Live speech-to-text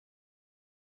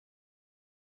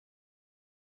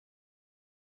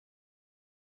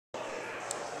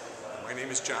My name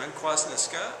is John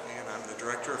Kwasniewska, and I'm the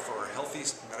Director for Health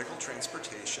East Medical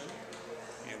Transportation.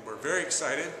 And we're very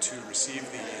excited to receive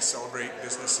the Celebrate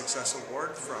Business Success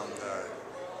Award from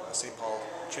the St. Paul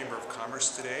Chamber of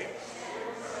Commerce today.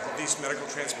 Health East Medical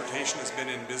Transportation has been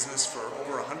in business for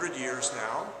over 100 years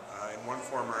now, in one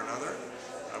form or another.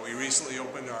 We recently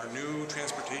opened our new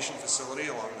transportation facility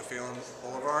along the Phelan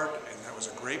Boulevard, and that was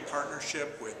a great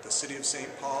partnership with the City of St.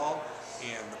 Paul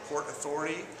and the Port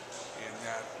Authority. And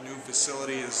that new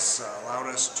facility has allowed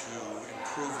us to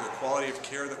improve the quality of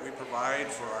care that we provide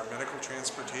for our medical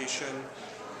transportation,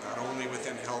 not only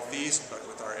within Health East, but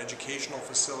with our educational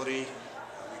facility.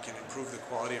 We can improve the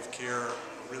quality of care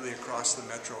really across the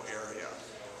metro area.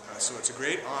 So it's a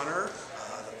great honor.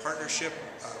 The partnership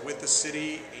with the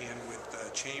city and with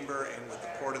the Chamber and with the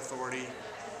Port Authority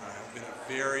have been a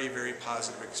very, very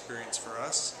positive experience for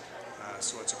us.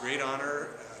 So it's a great honor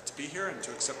to be here and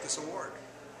to accept this award.